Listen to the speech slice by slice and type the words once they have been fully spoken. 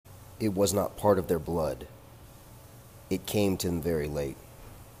It was not part of their blood. It came to them very late,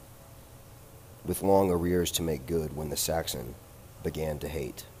 with long arrears to make good when the Saxon began to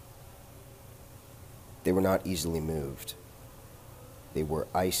hate. They were not easily moved. They were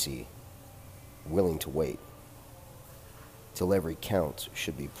icy, willing to wait, till every count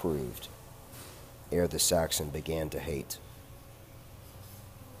should be proved, ere the Saxon began to hate.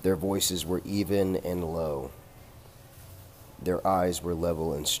 Their voices were even and low. Their eyes were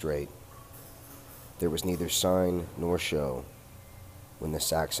level and straight. There was neither sign nor show when the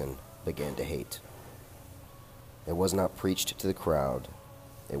Saxon began to hate. It was not preached to the crowd.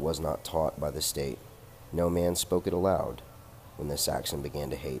 It was not taught by the state. No man spoke it aloud when the Saxon began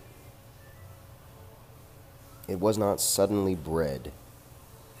to hate. It was not suddenly bred.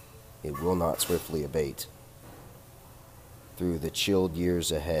 It will not swiftly abate. Through the chilled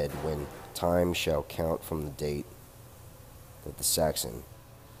years ahead, when time shall count from the date that the Saxon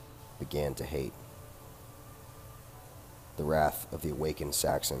began to hate. The Wrath of the Awakened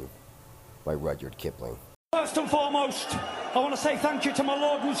Saxon by Rudyard Kipling. First and foremost, I want to say thank you to my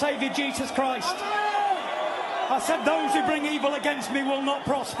Lord and Saviour Jesus Christ. I said those who bring evil against me will not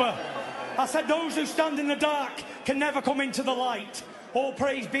prosper. I said those who stand in the dark can never come into the light. All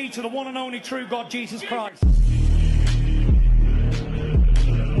praise be to the one and only true God, Jesus Christ.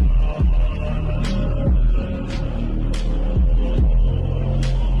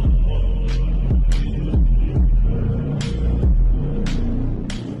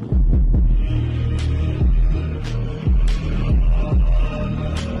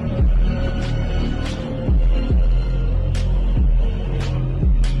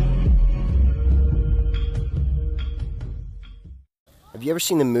 Have you ever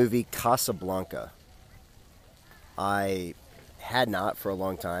seen the movie Casablanca? I had not for a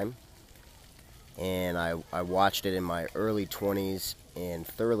long time, and I watched it in my early 20s and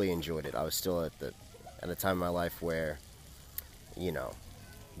thoroughly enjoyed it. I was still at a time in my life where, you know,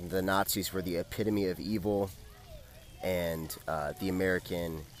 the Nazis were the epitome of evil, and the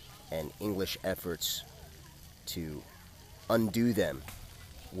American and English efforts to undo them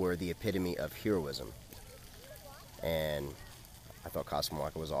were the epitome of heroism. And I thought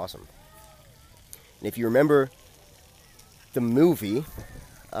Casablanca was awesome. And if you remember the movie,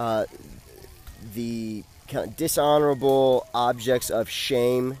 the kind of dishonorable objects of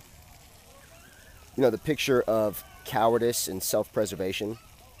shame, you know, the picture of cowardice and self-preservation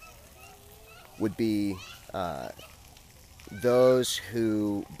would be those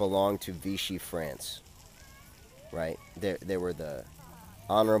who belonged to Vichy France, right? There were the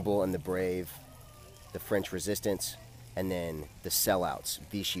honorable and the brave, the French resistance, and then the sellouts,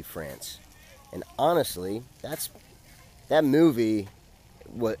 Vichy France. And honestly, that movie,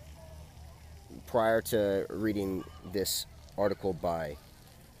 prior to reading this article by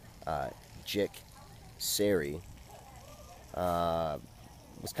Jick Seri, was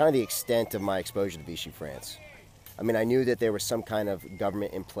kind of the extent of my exposure to Vichy France. I mean, I knew that there was some kind of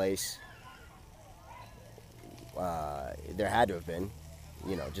government in place. There had to have been,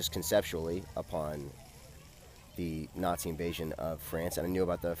 you know, just conceptually, upon the Nazi invasion of France, and I knew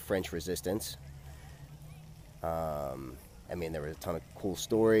about the French resistance. I mean, there were a ton of cool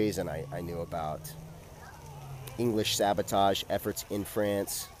stories, and I knew about English sabotage efforts in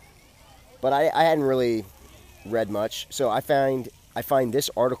France, but I hadn't really read much. So I find this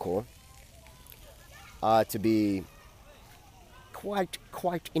article to be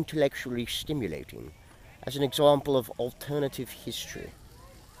quite intellectually stimulating, as an example of alternative history,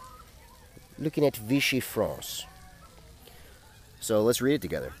 looking at Vichy France. So let's read it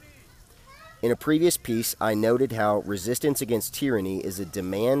together. In a previous piece, I noted how resistance against tyranny is a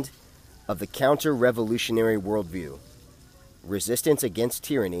demand of the counter-revolutionary worldview. Resistance against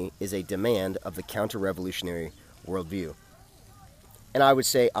tyranny is a demand of the counter-revolutionary worldview. And I would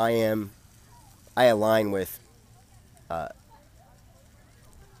say I align with the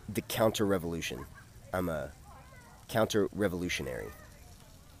counter-revolution. I'm a counter-revolutionary.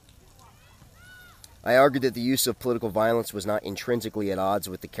 I argued that the use of political violence was not intrinsically at odds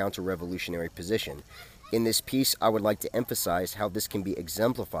with the counter-revolutionary position. In this piece, I would like to emphasize how this can be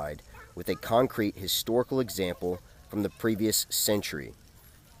exemplified with a concrete historical example from the previous century.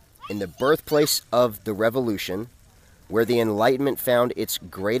 In the birthplace of the Revolution, where the Enlightenment found its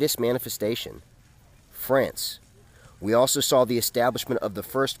greatest manifestation, France, we also saw the establishment of the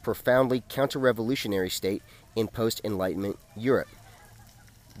first profoundly counter-revolutionary state in post-Enlightenment Europe,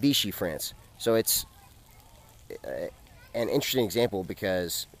 Vichy France. So it's an interesting example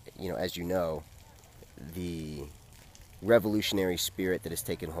because, you know, as you know, the revolutionary spirit that has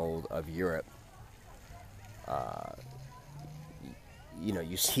taken hold of Europe,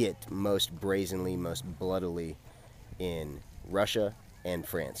 you see it most brazenly, most bloodily in Russia and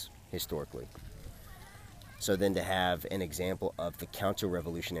France, historically. So then to have an example of the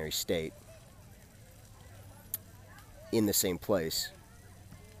counter-revolutionary state in the same place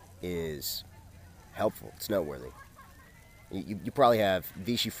is helpful. It's noteworthy. You probably have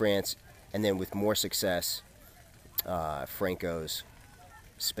Vichy France, and then with more success, Franco's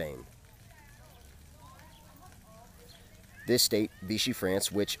Spain. This state, Vichy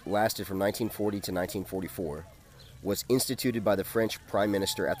France, which lasted from 1940 to 1944, was instituted by the French Prime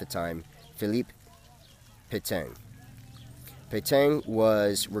Minister at the time, Philippe Pétain. Pétain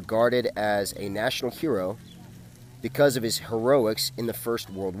was regarded as a national hero because of his heroics in the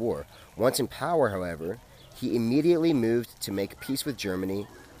First World War. Once in power, however, he immediately moved to make peace with Germany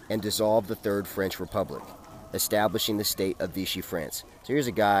and dissolve the Third French Republic, establishing the state of Vichy France. So here's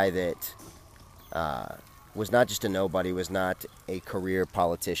a guy that was not just a nobody, was not a career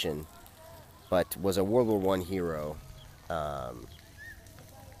politician, but was a World War I hero,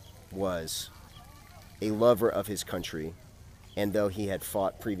 was a lover of his country, and though he had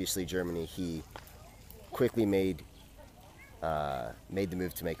fought previously Germany, he quickly made the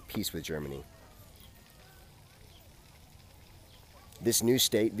move to make peace with Germany. This new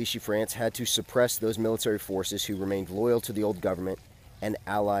state, Vichy France, had to suppress those military forces who remained loyal to the old government and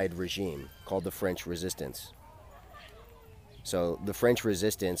allied regime, called the French Resistance. So the French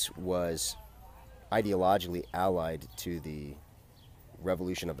Resistance was ideologically allied to the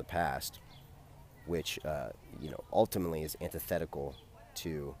revolution of the past, which ultimately is antithetical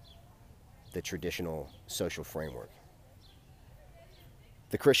to the traditional social framework.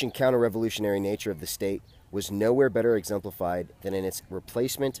 The Christian counter-revolutionary nature of the state was nowhere better exemplified than in its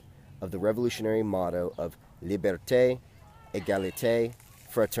replacement of the revolutionary motto of liberté, égalité,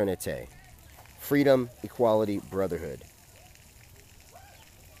 fraternité, freedom, equality, brotherhood.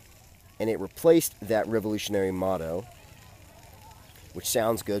 And it replaced that revolutionary motto, which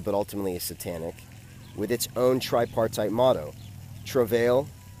sounds good but ultimately is satanic, with its own tripartite motto: travail,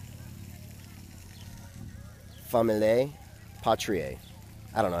 famille, patrie.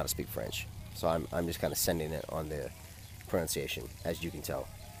 I don't know how to speak French, so I'm just kind of sending it on the pronunciation, as you can tell.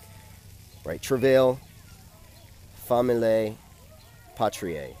 Right? Travail, famille,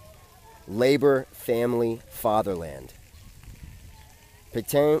 patrie. Labor, family, fatherland.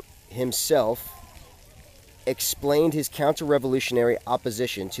 Pétain himself explained his counter-revolutionary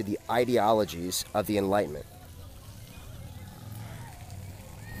opposition to the ideologies of the Enlightenment.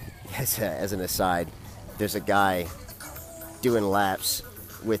 As an aside, there's a guy doing laps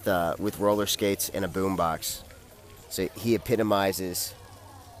with roller skates and a boombox. So he epitomizes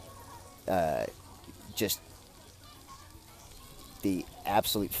just the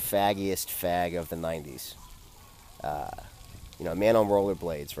absolute faggiest fag of the 90s. A man on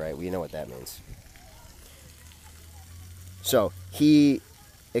rollerblades, right? Well, you know what that means. So he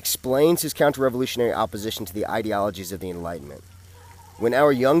explains his counter-revolutionary opposition to the ideologies of the Enlightenment. When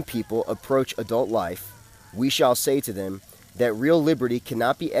our young people approach adult life, we shall say to them that real liberty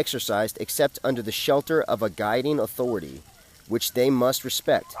cannot be exercised except under the shelter of a guiding authority, which they must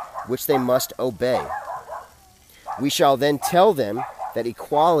respect, which they must obey. We shall then tell them that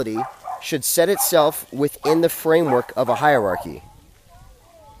equality should set itself within the framework of a hierarchy.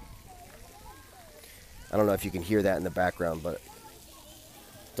 I don't know if you can hear that in the background, but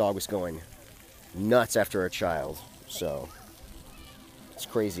dog was going nuts after a child, so it's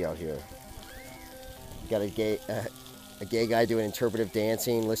crazy out here. Got a gay guy doing interpretive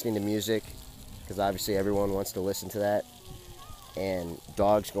dancing, listening to music, because obviously everyone wants to listen to that, and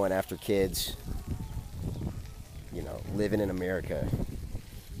dogs going after kids, living in America.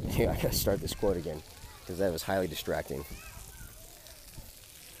 I gotta start this quote again, because that was highly distracting.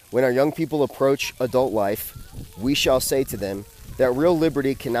 When our young people approach adult life, we shall say to them that real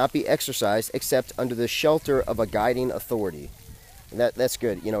liberty cannot be exercised except under the shelter of a guiding authority. And that's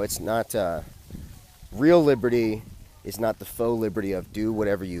good. It's not real liberty is not the faux liberty of do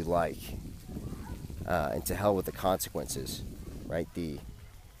whatever you like and to hell with the consequences, right? The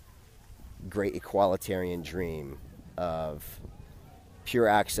great equalitarian dream of pure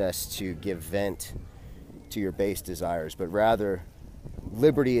access to give vent to your base desires, but rather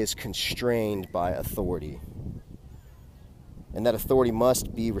liberty is constrained by authority. And that authority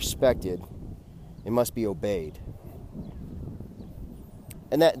must be respected. It must be obeyed.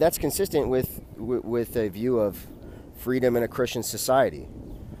 And that's consistent with a view of freedom in a Christian society.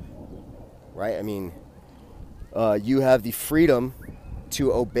 Right? I mean, you have the freedom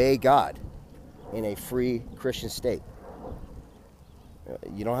to obey God in a free Christian state.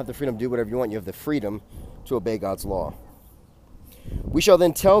 You don't have the freedom to do whatever you want. You have the freedom to obey God's law. We shall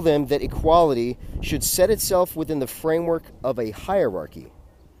then tell them that equality should set itself within the framework of a hierarchy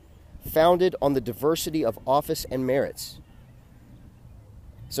founded on the diversity of office and merits.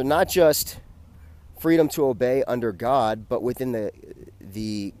 So not just freedom to obey under God, but within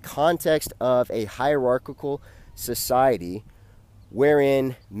the context of a hierarchical society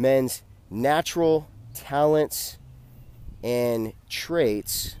wherein men's natural talents and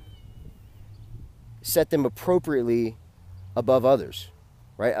traits set them appropriately above others,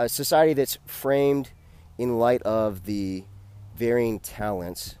 right? A society that's framed in light of the varying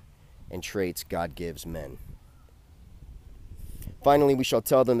talents and traits God gives men. Finally, we shall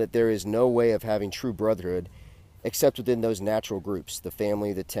tell them that there is no way of having true brotherhood except within those natural groups, the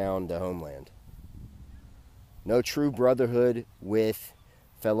family, the town, the homeland. No true brotherhood with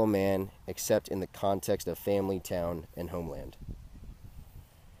fellow man except in the context of family, town, and homeland.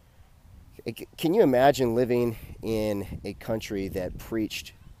 Can you imagine living in a country that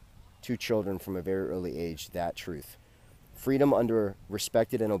preached to children from a very early age that truth? Freedom under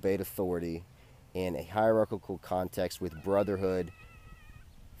respected and obeyed authority in a hierarchical context with brotherhood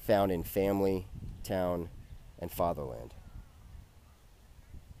found in family, town, and fatherland.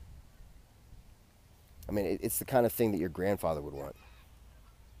 I mean, it's the kind of thing that your grandfather would want.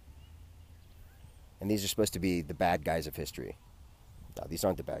 And these are supposed to be the bad guys of history. No, these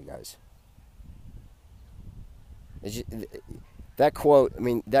aren't the bad guys. That quote, I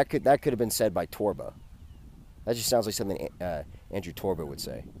mean, that could have been said by Torba. That just sounds like something Andrew Torba would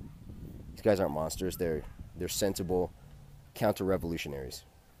say. These guys aren't monsters. They're sensible counter-revolutionaries.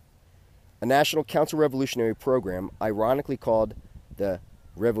 A national counter-revolutionary program, ironically called the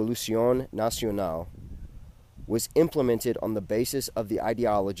Révolution Nationale, was implemented on the basis of the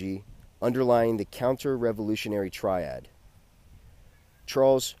ideology underlying the counter-revolutionary triad.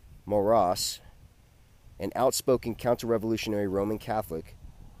 Charles Maurras, an outspoken counter-revolutionary Roman Catholic,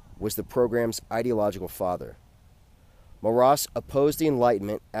 was the program's ideological father. Maurras opposed the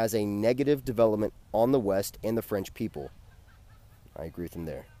Enlightenment as a negative development on the West and the French people. I agree with him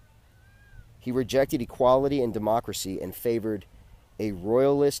there. He rejected equality and democracy and favored a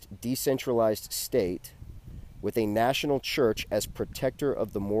royalist, decentralized state with a national church as protector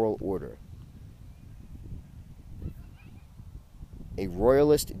of the moral order. A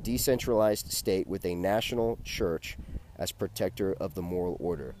royalist, decentralized state with a national church as protector of the moral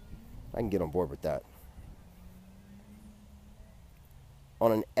order. I can get on board with that.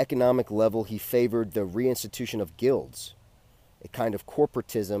 On an economic level, he favored the reinstitution of guilds, a kind of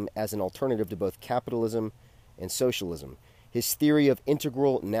corporatism as an alternative to both capitalism and socialism. His theory of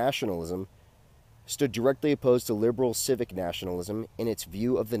integral nationalism stood directly opposed to liberal civic nationalism in its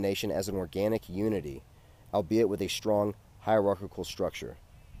view of the nation as an organic unity, albeit with a strong hierarchical structure.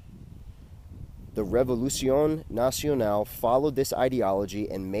 The Révolution Nationale followed this ideology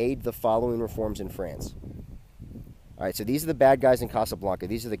and made the following reforms in France. All right, so these are the bad guys in Casablanca.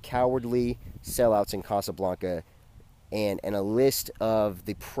 These are the cowardly sellouts in Casablanca, and a list of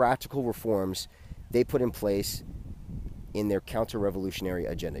the practical reforms they put in place in their counter-revolutionary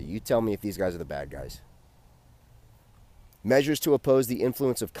agenda. You tell me if these guys are the bad guys. Measures to oppose the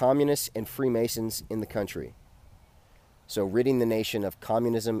influence of communists and Freemasons in the country. So ridding the nation of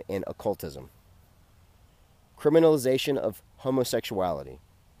communism and occultism. Criminalization of homosexuality.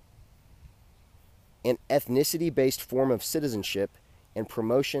 An ethnicity-based form of citizenship and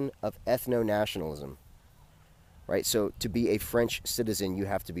promotion of ethno-nationalism. Right? So to be a French citizen, you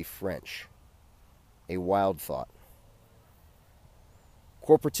have to be French. A wild thought.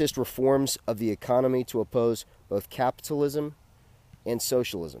 Corporatist reforms of the economy to oppose both capitalism and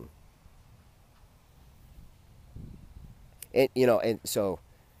socialism. And so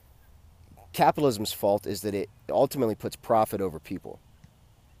capitalism's fault is that it ultimately puts profit over people.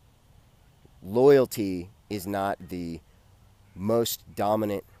 Loyalty is not the most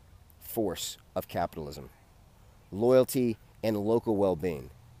dominant force of capitalism. Loyalty and local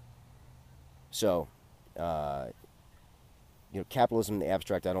well-being. So, capitalism in the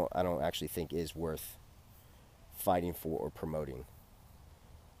abstract, I don't actually think is worth fighting for or promoting.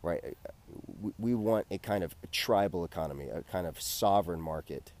 Right? We want a kind of tribal economy, a kind of sovereign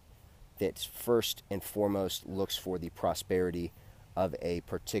market that first and foremost looks for the prosperity of a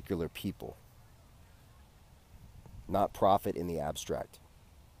particular people, not profit in the abstract.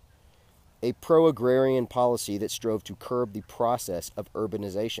 A pro-agrarian policy that strove to curb the process of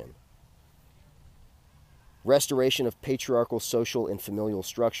urbanization. Restoration of patriarchal social and familial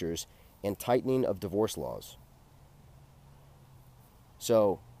structures and tightening of divorce laws.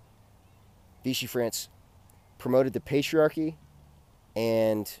 So, Vichy France promoted the patriarchy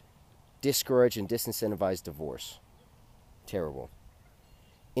and discouraged and disincentivized divorce. terrible.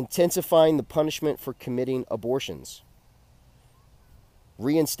 Intensifying the punishment for committing abortions.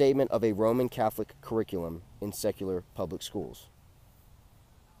 Reinstatement of a Roman Catholic curriculum in secular public schools.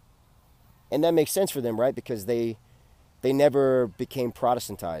 And that makes sense for them, right? Because they never became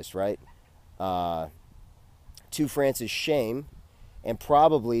Protestantized, right? To France's shame, and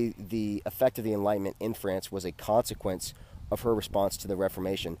probably the effect of the Enlightenment in France was a consequence of her response to the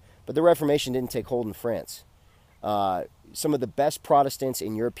Reformation. But the Reformation didn't take hold in France. Some of the best Protestants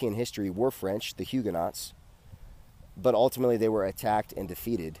in European history were French, the Huguenots, but ultimately they were attacked and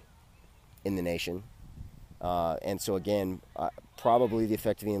defeated in the nation. And so again, probably the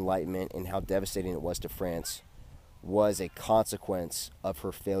effect of the Enlightenment and how devastating it was to France was a consequence of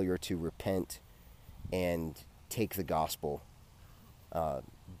her failure to repent and take the gospel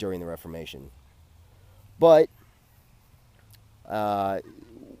during the Reformation. But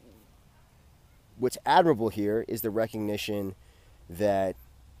what's admirable here is the recognition that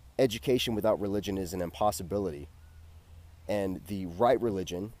education without religion is an impossibility, and the right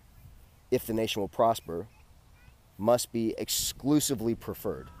religion, if the nation will prosper, must be exclusively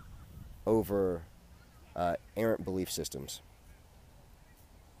preferred over errant belief systems.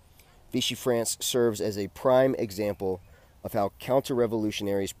 Vichy France serves as a prime example of how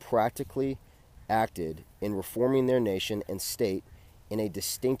counter-revolutionaries practically acted in reforming their nation and state in a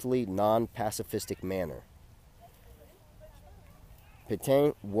distinctly non-pacifistic manner.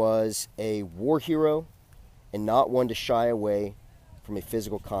 Pétain was a war hero and not one to shy away from a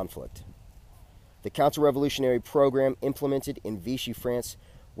physical conflict. The counter-revolutionary program implemented in Vichy France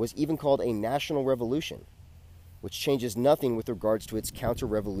was even called a national revolution, which changes nothing with regards to its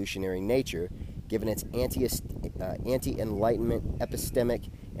counter-revolutionary nature, given its anti-Enlightenment epistemic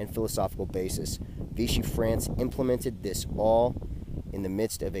and philosophical basis. Vichy France implemented this all in the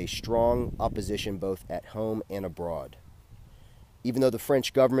midst of a strong opposition both at home and abroad. Even though the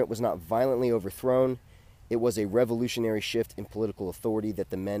French government was not violently overthrown, it was a revolutionary shift in political authority that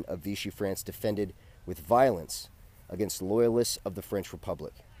the men of Vichy France defended with violence against loyalists of the French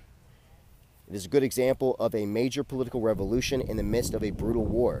Republic. It is a good example of a major political revolution in the midst of a brutal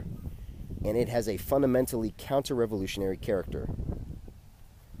war, and it has a fundamentally counter-revolutionary character.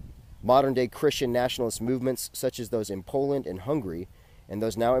 Modern-day Christian nationalist movements, such as those in Poland and Hungary, and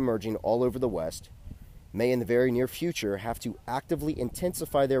those now emerging all over the West, may in the very near future have to actively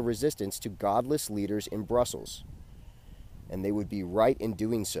intensify their resistance to godless leaders in Brussels, and they would be right in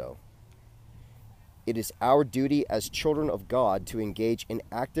doing so. It is our duty as children of God to engage in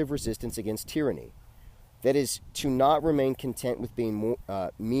active resistance against tyranny. That is, to not remain content with being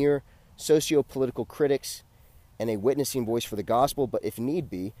mere socio-political critics and a witnessing voice for the gospel, but if need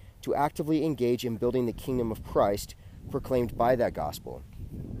be, to actively engage in building the kingdom of Christ proclaimed by that gospel.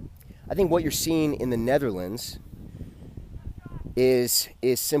 I think what you're seeing in the Netherlands is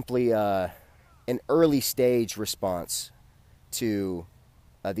simply an early stage response to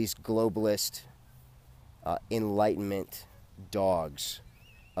these globalist Enlightenment dogs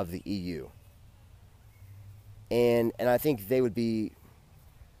of the EU. And I think they would be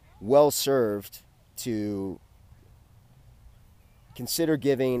well served to consider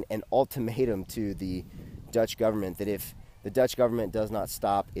giving an ultimatum to the Dutch government that if the Dutch government does not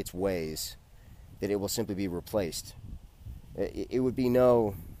stop its ways, that it will simply be replaced. It would be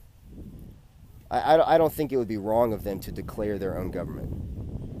no... I don't think it would be wrong of them to declare their own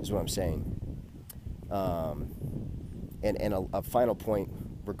government, is what I'm saying. And a final point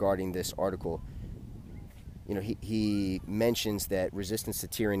regarding this article, you know, he mentions that resistance to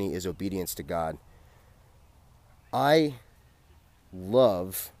tyranny is obedience to God. I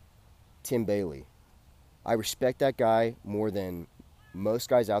love Tim Bailey. I respect that guy more than most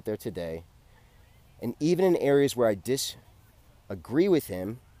guys out there today. And even in areas where I disagree with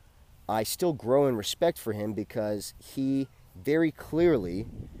him, I still grow in respect for him because he very clearly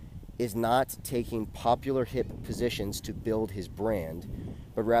is not taking popular hip positions to build his brand,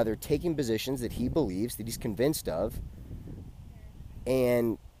 but rather taking positions that he believes, that he's convinced of,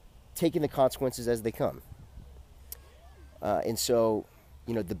 and taking the consequences as they come. And so,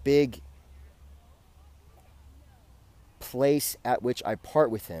 you know, the big place at which I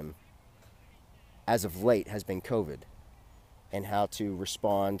part with him as of late has been COVID and how to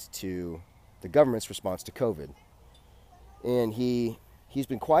respond to the government's response to COVID. And he's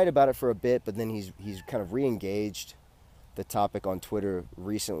been quiet about it for a bit, but then he's kind of re-engaged the topic on Twitter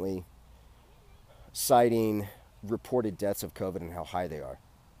recently, citing reported deaths of COVID and how high they are.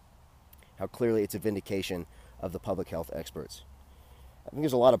 How clearly it's a vindication of the public health experts. I think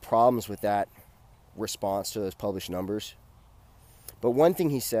there's a lot of problems with that response to those published numbers. But one thing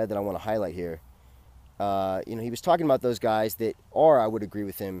he said that I want to highlight here, he was talking about those guys that are, I would agree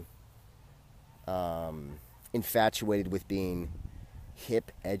with him, infatuated with being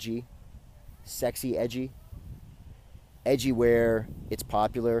hip, edgy, sexy, edgy where it's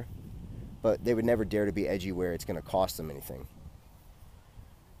popular, but they would never dare to be edgy where it's going to cost them anything.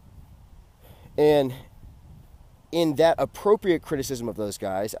 And in that appropriate criticism of those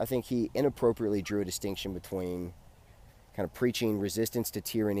guys, I think he inappropriately drew a distinction between kind of preaching resistance to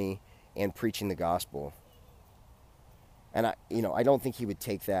tyranny and preaching the gospel. And I don't think he would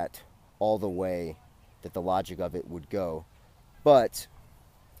take that all the way that the logic of it would go. But,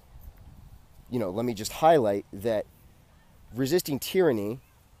 let me just highlight that resisting tyranny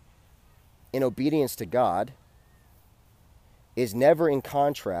in obedience to God is never in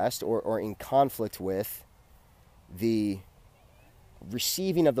contrast or in conflict with the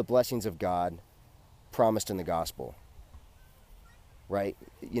receiving of the blessings of God promised in the gospel. Right?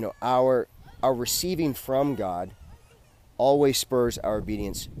 Our receiving from God always spurs our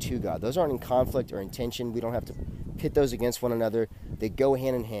obedience to God. Those aren't in conflict or in tension. We don't have to pit those against one another. They go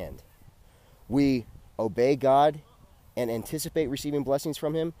hand in hand. We obey God and anticipate receiving blessings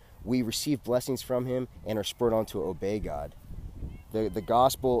from Him. We receive blessings from Him and are spurred on to obey God. The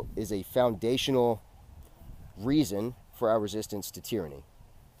gospel is a foundational reason for our resistance to tyranny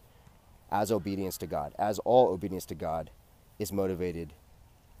as obedience to God, as all obedience to God is motivated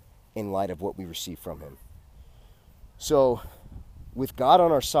in light of what we receive from Him. So, with God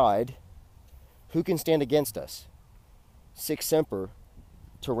on our side, who can stand against us? Sic semper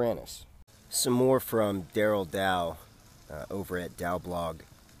tyrannis. Some more from Daryl Dow over at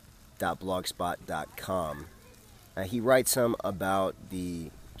dowblog.blogspot.com. He writes some about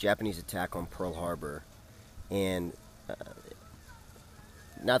the Japanese attack on Pearl Harbor, and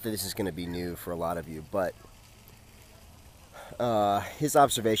not that this is going to be new for a lot of you, but his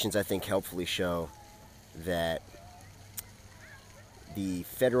observations, I think, helpfully show that the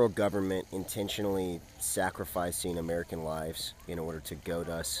federal government intentionally sacrificing American lives in order to goad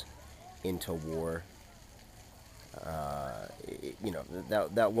us into war,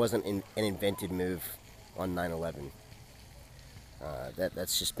 that wasn't an invented move on 9/11.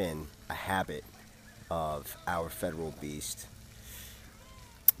 That's just been a habit of our federal beast.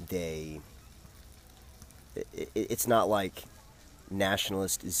 It's not like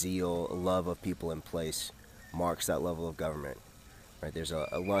nationalist zeal, a love of people in place marks that level of government. Right? There's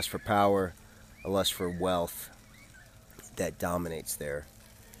a lust for power, a lust for wealth that dominates there.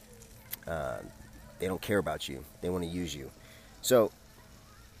 They don't care about you. They want to use you. So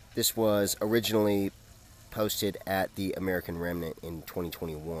this was originally posted at the American Remnant in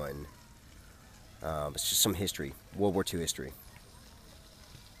 2021. It's just some history, World War II history.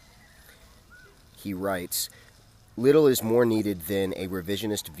 He writes, "Little is more needed than a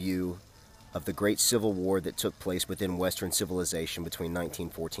revisionist view of the great civil war that took place within Western civilization between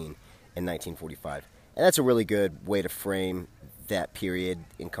 1914 and 1945. And that's a really good way to frame that period,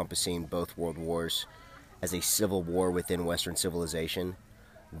 encompassing both world wars, as a civil war within Western civilization.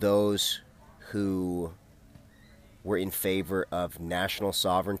 Those who were in favor of national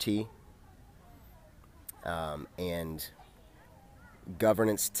sovereignty and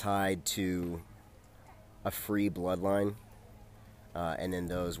governance tied to a free bloodline, and then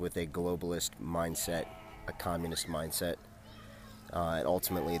those with a globalist mindset, a communist mindset, and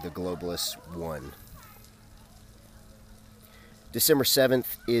ultimately the globalists won. December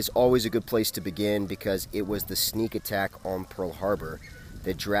 7th is always a good place to begin because it was the sneak attack on Pearl Harbor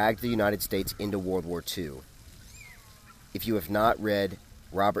that dragged the United States into World War II. If you have not read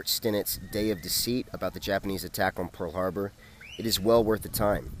Robert Stinnett's Day of Deceit about the Japanese attack on Pearl Harbor, it is well worth the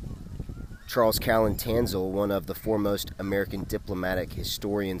time. Charles Callan Tanzel, one of the foremost American diplomatic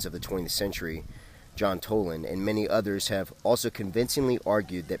historians of the 20th century, John Toland, and many others have also convincingly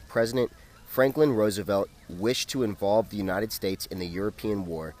argued that President Franklin Roosevelt wished to involve the United States in the European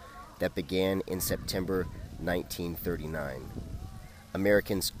War that began in September 1939.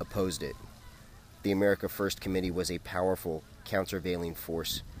 Americans opposed it. The America First Committee was a powerful countervailing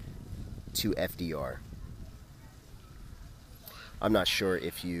force to FDR. I'm not sure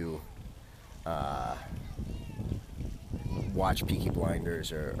if you watch Peaky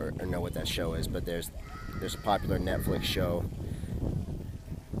Blinders or know what that show is, but there's a popular Netflix show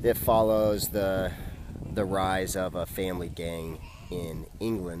that follows the rise of a family gang in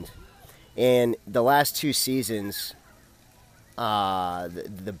England. And the last two seasons,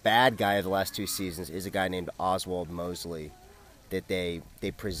 the bad guy of the last two seasons is a guy named Oswald Mosley that they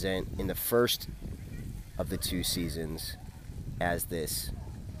present in the first of the two seasons as this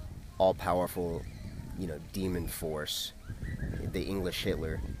all-powerful, demon force, the English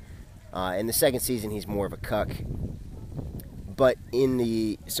Hitler. In the second season, he's more of a cuck. But in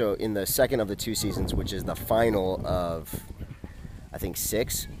the second of the 2 seasons, which is the final of, I think,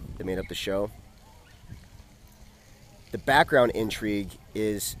 6 that made up the show, the background intrigue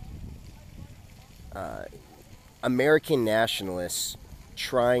is American nationalists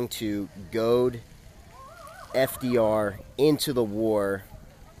trying to goad FDR into the war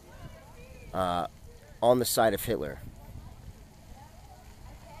on the side of Hitler.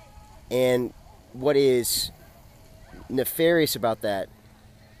 And what is nefarious about that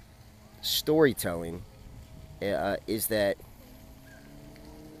storytelling is that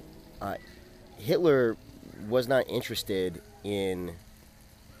Hitler was not interested in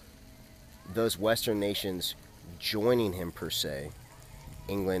those Western nations joining him per se,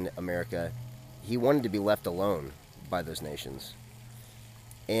 England, America. He wanted to be left alone by those nations.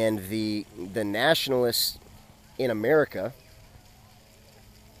 And the nationalists in America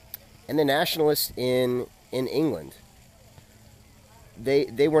and the nationalists in England,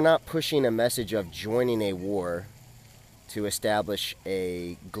 they were not pushing a message of joining a war to establish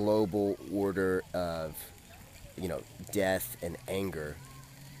a global order of, death and anger.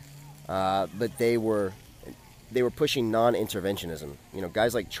 But they were pushing non-interventionism.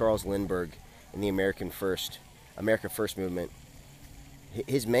 Guys like Charles Lindbergh in the America First movement.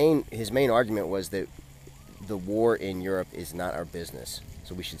 His main argument was that the war in Europe is not our business,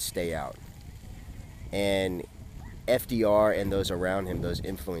 so we should stay out. And FDR and those around him, those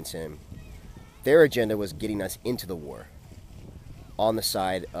influence him, their agenda was getting us into the war on the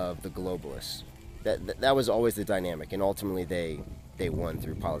side of the globalists. That was always the dynamic, and ultimately they won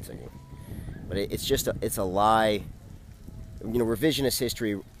through politicking. But it's a lie. Revisionist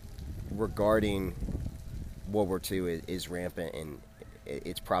history regarding World War II is rampant, and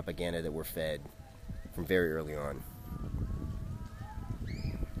it's propaganda that we're fed from very early on.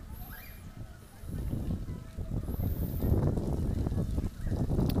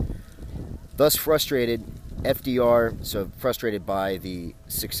 Thus frustrated, FDR, frustrated by the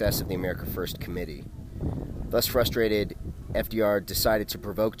success of the America First Committee, thus frustrated, FDR decided to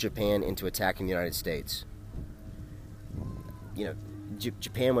provoke Japan into attacking the United States.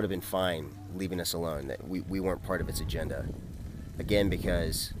 Japan would have been fine leaving us alone, that we weren't part of its agenda. Again,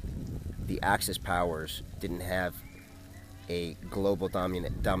 because the Axis powers didn't have a global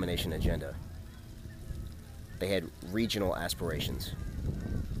domination agenda. They had regional aspirations.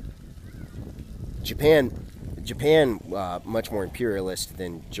 Japan, much more imperialist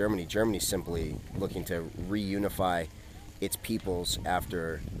than Germany. Germany's simply looking to reunify its peoples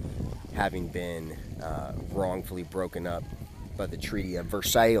after having been wrongfully broken up by the Treaty of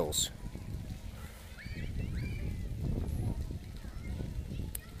Versailles.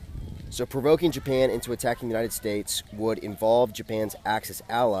 So provoking Japan into attacking the United States would involve Japan's Axis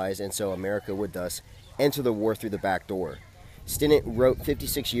allies, and so America would thus enter the war through the back door. Stinnett wrote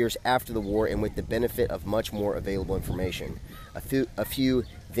 56 years after the war, and with the benefit of much more available information. A few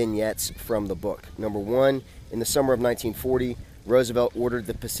vignettes from the book. Number 1, in the summer of 1940, Roosevelt ordered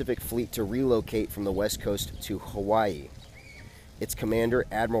the Pacific Fleet to relocate from the West Coast to Hawaii. Its commander,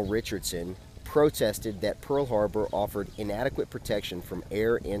 Admiral Richardson, protested that Pearl Harbor offered inadequate protection from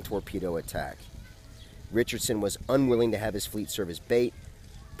air and torpedo attack. Richardson was unwilling to have his fleet serve as bait,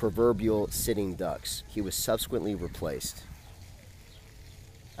 proverbial sitting ducks. He was subsequently replaced.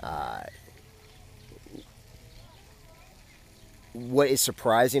 What is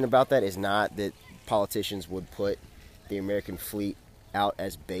surprising about that is not that politicians would put the American fleet out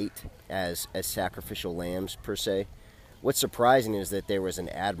as bait, as sacrificial lambs per se. What's surprising is that there was an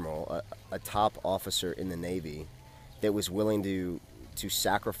admiral, a top officer in the Navy, that was willing to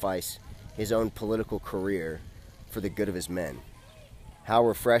sacrifice his own political career for the good of his men. How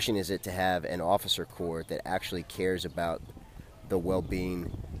refreshing is it to have an officer corps that actually cares about the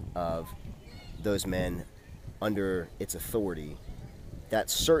well-being of those men under its authority?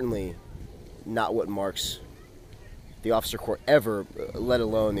 That's certainly not what marks the officer corps ever, let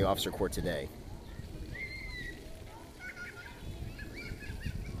alone the officer corps today.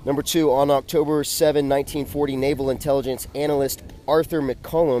 Number 2, on October 7, 1940, naval intelligence analyst Arthur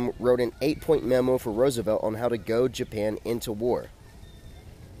McCollum wrote an 8-point memo for Roosevelt on how to goad Japan into war.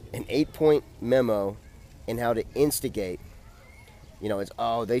 An 8-point memo in how to instigate.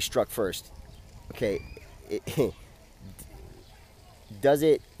 They struck first. Okay, does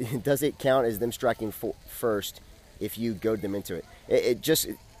it count as them striking first if you goad them into it? It's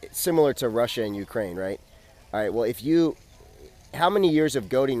similar to Russia and Ukraine, right? All right, well, how many years of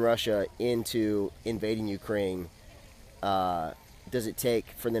goading Russia into invading Ukraine does it take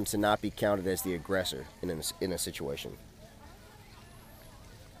for them to not be counted as the aggressor in a situation?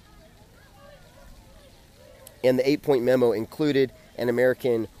 And the 8-point memo included an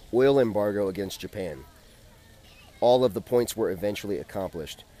American oil embargo against Japan. All of the points were eventually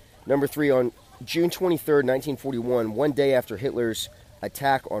accomplished. Number 3, on June 23, 1941, one day after Hitler's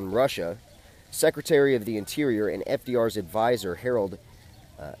attack on Russia, Secretary of the Interior and FDR's advisor, Harold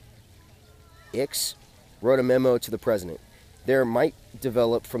Ickes, wrote a memo to the president. There might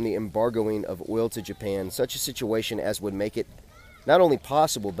develop from the embargoing of oil to Japan such a situation as would make it not only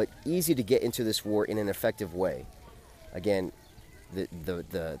possible but easy to get into this war in an effective way. Again,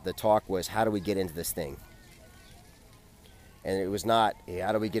 the talk was, how do we get into this thing? And it was not,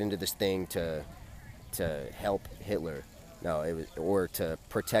 how do we get into this thing to help Hitler? No, it was, or to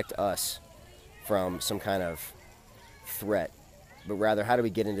protect us from some kind of threat, but rather, how do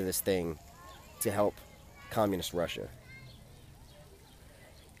we get into this thing to help communist Russia?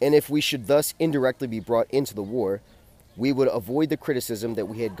 And if we should thus indirectly be brought into the war, we would avoid the criticism that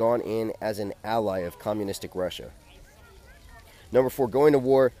we had gone in as an ally of communistic Russia. Number 4, going to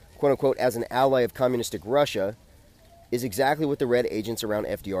war, quote-unquote, as an ally of communistic Russia is exactly what the Red agents around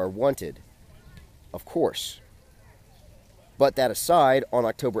FDR wanted. Of course. But that aside, on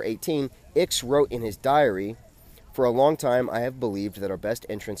October 18, Ickes wrote in his diary, "For a long time I have believed that our best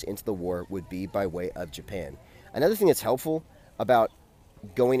entrance into the war would be by way of Japan." Another thing that's helpful about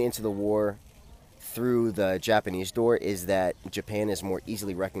going into the war through the Japanese door is that Japan is more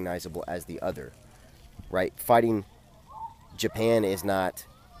easily recognizable as the other, right? Fighting Japan is not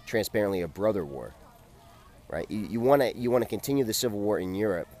transparently a brother war, right? You want to continue the civil war in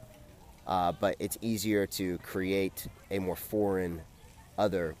Europe, but it's easier to create a more foreign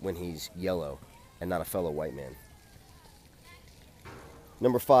other when he's yellow and not a fellow white man.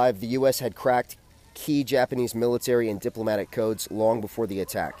 Number 5, the U.S. had cracked key Japanese military and diplomatic codes long before the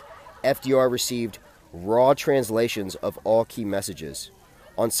attack. FDR received raw translations of all key messages.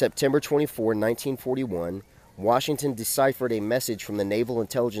 On September 24, 1941, Washington deciphered a message from the Naval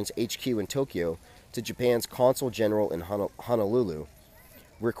Intelligence HQ in Tokyo to Japan's Consul General in Honolulu,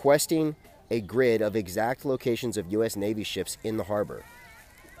 requesting a grid of exact locations of U.S. Navy ships in the harbor.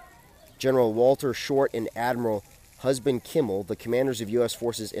 General Walter Short and Admiral Husband Kimmel, the commanders of U.S.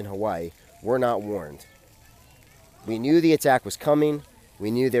 forces in Hawaii, were not warned. We knew the attack was coming.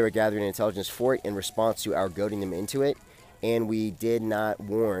 We knew they were gathering intelligence for it in response to our goading them into it, and we did not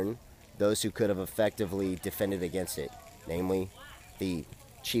warn those who could have effectively defended against it, namely the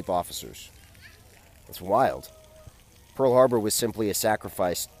chief officers. It's wild. Pearl Harbor was simply a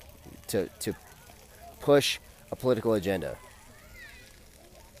sacrifice to push a political agenda.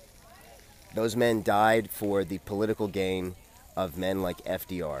 Those men died for the political gain of men like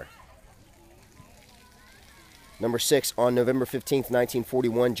FDR. Number 6, on November 15,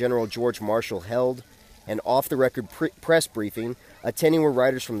 1941, General George Marshall held an off-the-record press briefing. Attending were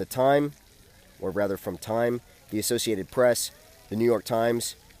writers from Time, the Associated Press, the New York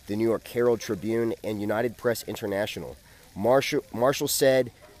Times, the New York Herald Tribune, and United Press International. Marshall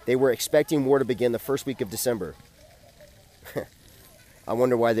said they were expecting war to begin the first week of December. I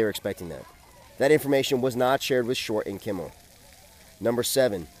wonder why they were expecting that. That information was not shared with Short and Kimmel. Number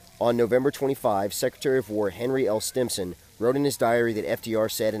 7, on November 25, Secretary of War Henry L. Stimson wrote in his diary that FDR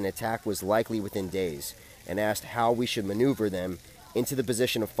said an attack was likely within days and asked how we should maneuver them into the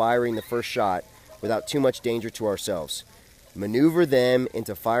position of firing the first shot without too much danger to ourselves. Maneuver them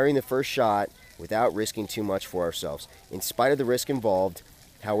into firing the first shot without risking too much for ourselves. In spite of the risk involved,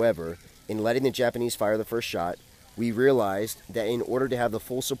 however, in letting the Japanese fire the first shot, we realized that in order to have the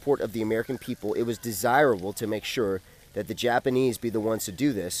full support of the American people, it was desirable to make sure that the Japanese be the ones to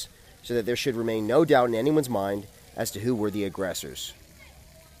do this, so that there should remain no doubt in anyone's mind as to who were the aggressors.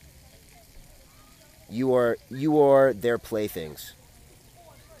 You are their playthings.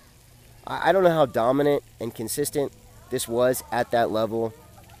 I don't know how dominant and consistent this was at that level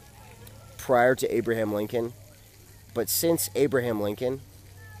prior to Abraham Lincoln, but since Abraham Lincoln,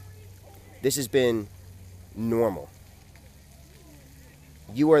 this has been normal.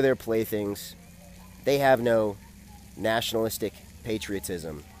 You are their playthings. They have no nationalistic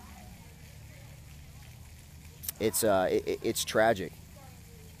patriotism. It's tragic.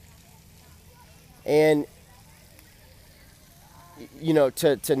 And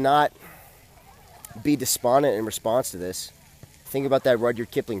to not be despondent in response to this, think about that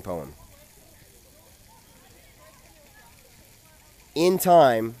Rudyard Kipling poem. In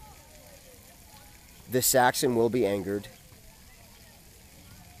time, the Saxon will be angered.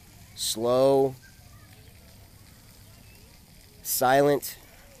 Slow, silent.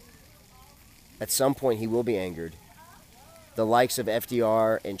 At some point, he will be angered. The likes of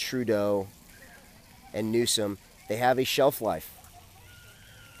FDR and Trudeau and Newsom, they have a shelf life.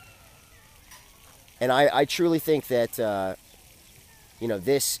 And I truly think that,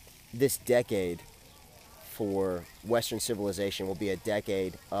 this decade for Western civilization will be a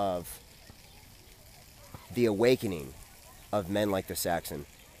decade of the awakening of men like the Saxon,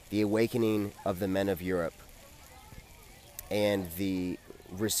 the awakening of the men of Europe, and the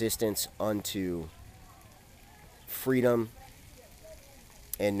resistance unto freedom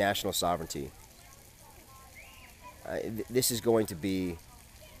and national sovereignty. This is going to be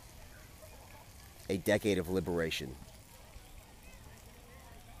a decade of liberation.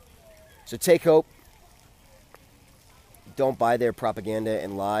 So take hope. Don't buy their propaganda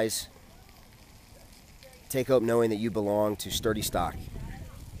and lies. Take hope knowing that you belong to sturdy stock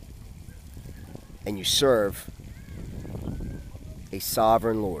and you serve a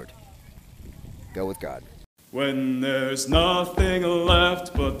sovereign Lord. Go with God. When there's nothing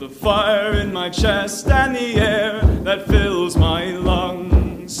left but the fire in my chest and the air that fills my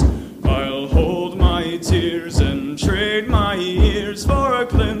lungs, I'll hold my tears and trade my ears for a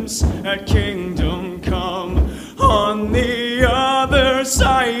glimpse at kingdom come. On the other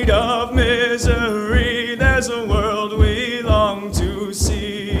side of misery, there's a world we long to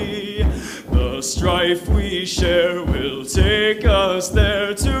see. The strife we share will take us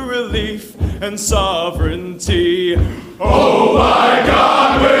there to relief and sovereignty. Oh, by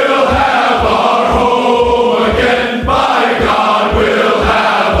God, we'll have our home again. By God, we'll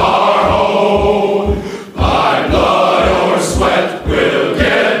have our home. By blood or sweat, we'll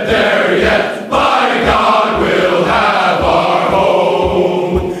get there yet. By God, we'll have our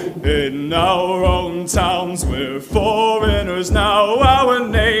home. In our own towns, we're foreigners now. Our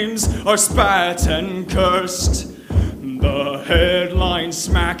names are spat and cursed. The headline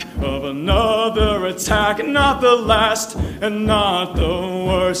smack of another attack, not the last and not the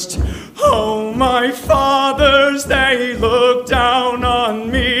worst. Oh, my fathers, they look down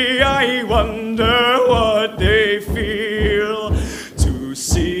on me. I wonder what they feel to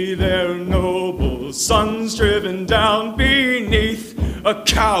see their noble sons driven down beneath a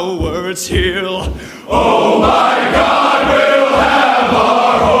coward's heel. Oh, my God, we'll have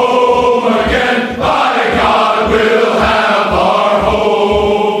our home again. By God, we'll have our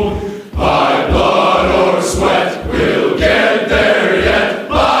home. By blood or sweat, we'll get there yet.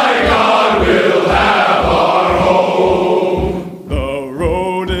 By God, we'll have our home. The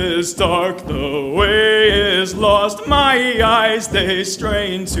road is dark, the way is lost. My eyes, they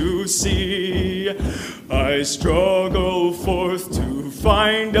strain to see. I struggle forth to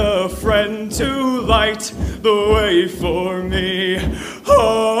find a friend to light the way for me.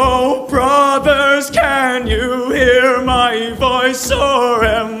 Oh, brothers, can you hear my voice, or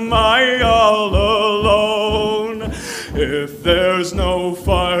am I all alone? If there's no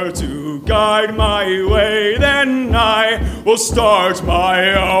fire to guide my way, then I will start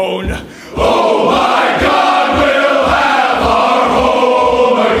my own. Oh, my God, we'll have our home.